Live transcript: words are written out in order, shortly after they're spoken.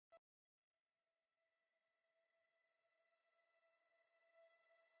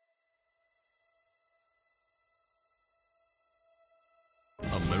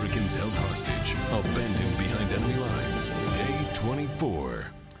Americans held hostage, abandoned behind enemy lines. Day 24.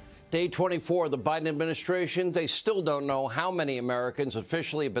 Day 24, the Biden administration, they still don't know how many Americans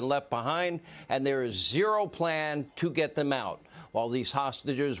officially have been left behind, and there is zero plan to get them out. While these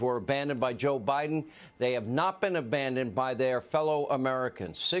hostages were abandoned by Joe Biden, they have not been abandoned by their fellow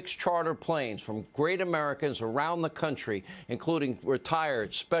Americans. 6 charter planes from great Americans around the country, including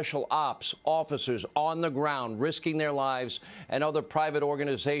retired special ops officers on the ground, risking their lives, and other private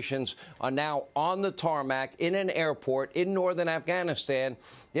organizations are now on the tarmac in an airport in northern Afghanistan.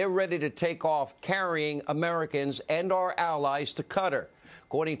 They're ready to take off, carrying Americans and our allies to Qatar.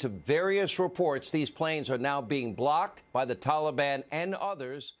 According to various reports, these planes are now being blocked by the Taliban and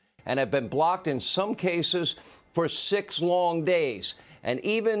others, and have been blocked in some cases for 6 long days. And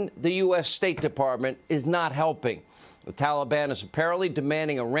even the U.S. State Department is not helping. The Taliban is apparently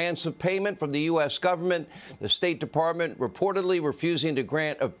demanding a ransom payment from the U.S. government. The State Department reportedly refusing to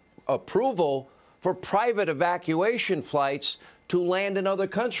grant approval for private evacuation flights to land in other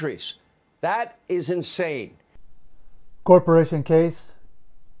countries. That is insane. Corporation case.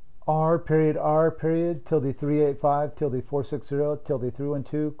 R period tilde 385 tilde 460 tilde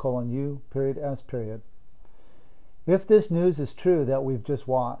 312 U period S period. If this news is true that we've just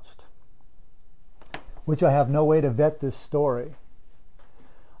watched, which I have no way to vet this story,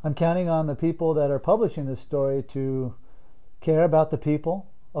 I'm counting on the people that are publishing this story to care about the people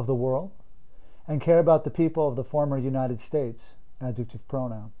of the world and care about the people of the former United States, adjective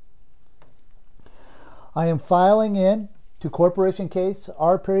pronoun. I am filing in to corporation case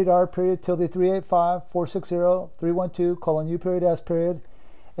R period tilde 385 460 312 U period S period,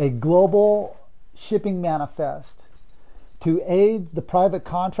 a global shipping manifest to aid the private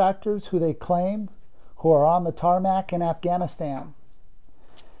contractors who they claim who are on the tarmac in Afghanistan.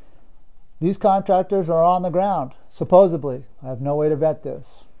 These contractors are on the ground, supposedly. I have no way to vet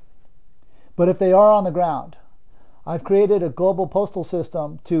this. But if they are on the ground, I've created a global postal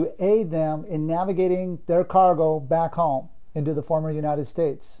system to aid them in navigating their cargo back home into the former United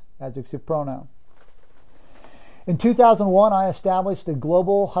States, adjective pronoun. In 2001, I established the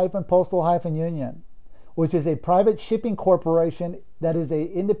Global-Postal-Union, which is a private shipping corporation that is an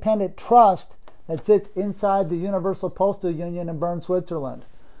independent trust that sits inside the Universal Postal Union in Bern, Switzerland.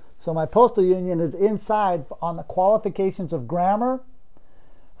 So my postal union is inside on the qualifications of grammar,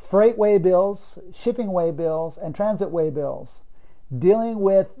 freight way bills, shipping way bills, and transit way bills, dealing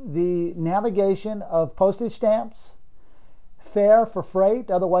with the navigation of postage stamps, fare for freight,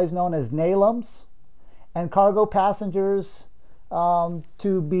 otherwise known as NALMs, and cargo passengers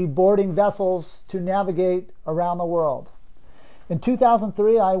to be boarding vessels to navigate around the world. In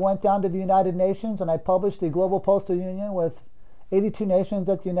 2003, I went down to the United Nations and I published the Global Postal Union with 82 nations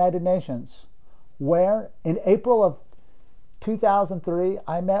at the United Nations, where in April of 2003,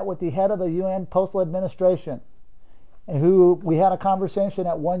 I met with the head of the UN Postal Administration, who we had a conversation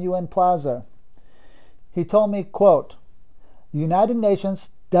at One UN Plaza. He told me, quote, "The United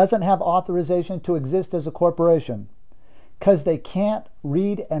Nations doesn't have authorization to exist as a corporation because they can't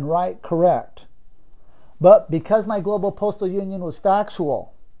read and write correct. But because my Global Postal Union was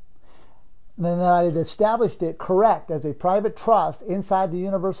factual, then I had established it correct as a private trust inside the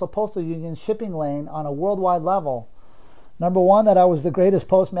Universal Postal Union shipping lane on a worldwide level. Number one, that I was the greatest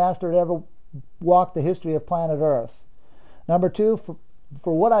postmaster to ever walk the history of planet Earth. Number two, for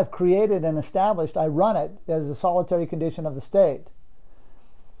what I've created and established, I run it as a solitary condition of the state.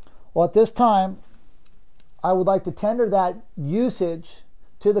 Well, at this time, I would like to tender that usage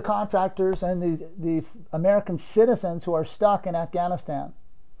to the contractors and the American citizens who are stuck in Afghanistan.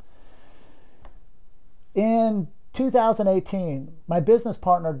 In 2018, my business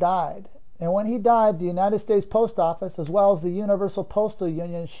partner died. And when he died, the United States Post Office, as well as the Universal Postal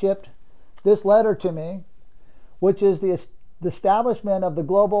Union, shipped this letter to me, which is the establishment of the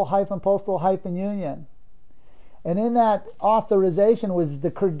Global-Postal-Union. And in that authorization was the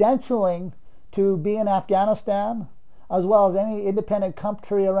credentialing to be in Afghanistan, as well as any independent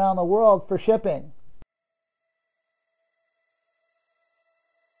country around the world for shipping.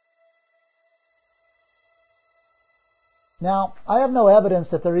 Now, I have no evidence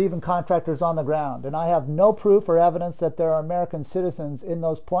that there are even contractors on the ground, and I have no proof or evidence that there are American citizens in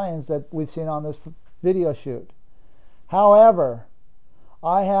those planes that we've seen on this video shoot. However,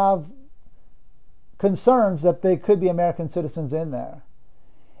 I have concerns that they could be American citizens in there.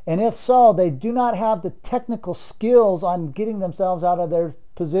 And if so, they do not have the technical skills on getting themselves out of their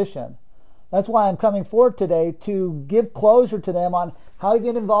position. That's why I'm coming forward today to give closure to them on how to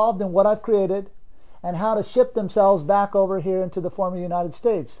get involved in what I've created and how to ship themselves back over here into the former United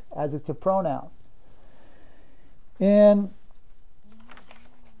States, adjective pronoun. In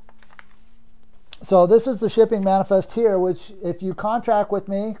So this is the shipping manifest here, which if you contract with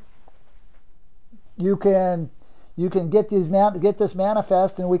me, you can get this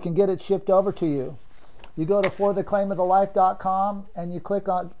manifest and we can get it shipped over to you. You go to fortheclaimofthelife.com and you click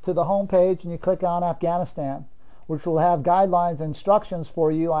on to the home page and you click on Afghanistan, which will have guidelines and instructions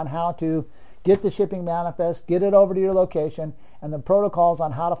for you on how to get the shipping manifest, get it over to your location, and the protocols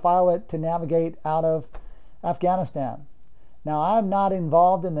on how to file it to navigate out of Afghanistan. Now, I'm not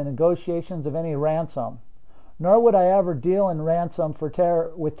involved in the negotiations of any ransom, nor would I ever deal in ransom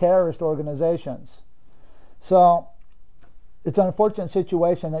with terrorist organizations. So it's an unfortunate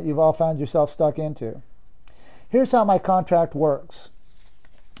situation that you've all found yourself stuck into. Here's how my contract works.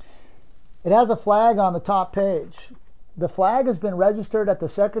 It has a flag on the top page. The flag has been registered at the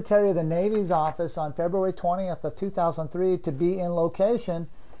Secretary of the Navy's office on February 20th of 2003 to be in location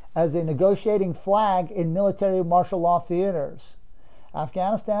as a negotiating flag in military martial law theaters.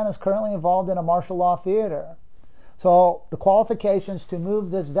 Afghanistan is currently involved in a martial law theater. So the qualifications to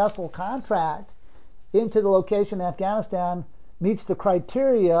move this vessel contract into the location in Afghanistan meets the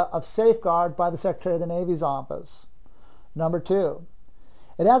criteria of safeguard by the Secretary of the Navy's office. Number 2,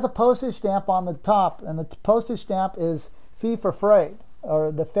 it has a postage stamp on the top, and the postage stamp is fee for freight,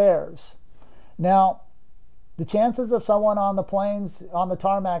 or the fares. Now, the chances of someone on the planes, on the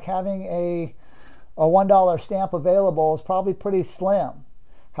tarmac, having a $1 stamp available is probably pretty slim.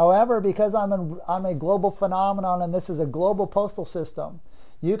 However, because I'm a global phenomenon and this is a global postal system,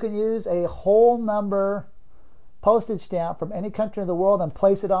 you can use a whole number postage stamp from any country in the world and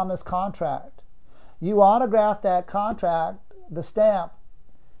place it on this contract. You autograph that contract, the stamp,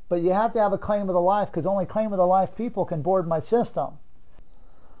 but you have to have a claim of the life, because only claim of the life people can board my system.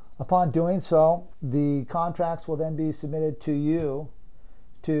 Upon doing so, the contracts will then be submitted to you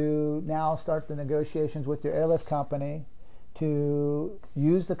to now start the negotiations with your airlift company to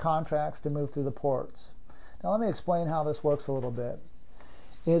use the contracts to move through the ports. Now let me explain how this works a little bit.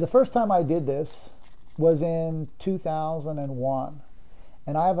 The first time I did this was in 2001,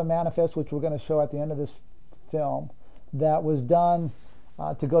 and I have a manifest which we're going to show at the end of this film that was done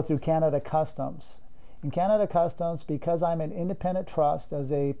to go through Canada Customs. In Canada Customs, because I'm an independent trust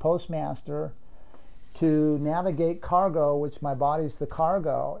as a postmaster to navigate cargo, which my body's the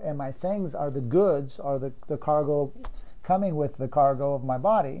cargo and my things are the goods, or the cargo coming with the cargo of my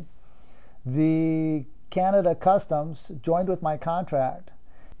body, the Canada Customs joined with my contract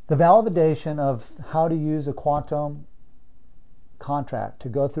the validation of how to use a quantum contract to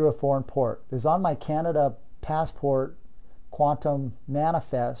go through a foreign port is on my Canada passport quantum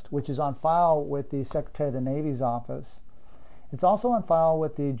manifest, which is on file with the Secretary of the Navy's office. It's also on file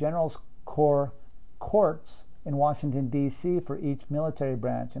with the General's Corps courts in Washington, D.C. for each military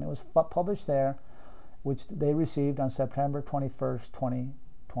branch, and it was published there, which they received on September 21st,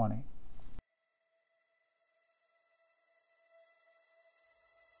 2020.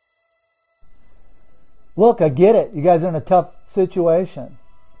 Look, I get it. You guys are in a tough situation.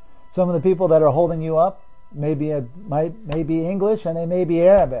 Some of the people that are holding you up may be English and they may be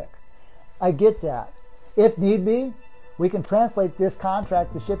Arabic. I get that. If need be, we can translate this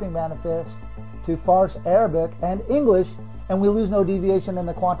contract, the shipping manifest, to Farsi, Arabic, and English, and we lose no deviation in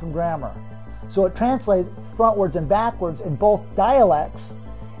the quantum grammar. So it translates frontwards and backwards in both dialects,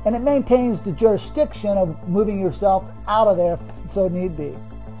 and it maintains the jurisdiction of moving yourself out of there if so need be.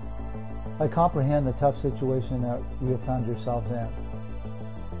 I comprehend the tough situation that you have found yourselves in.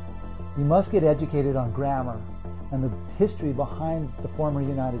 You must get educated on grammar and the history behind the former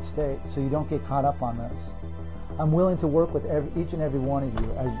United States so you don't get caught up on this. I'm willing to work with each and every one of you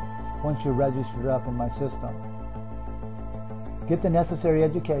once you're registered up in my system. Get the necessary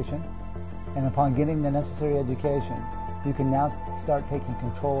education, and upon getting the necessary education, you can now start taking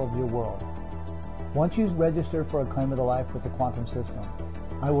control of your world. Once you register for a claim of the life with the quantum system,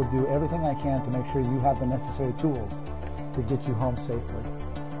 I will do everything I can to make sure you have the necessary tools to get you home safely.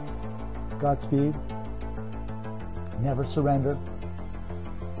 Godspeed, never surrender,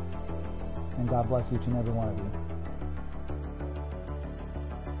 and God bless each and every one of you.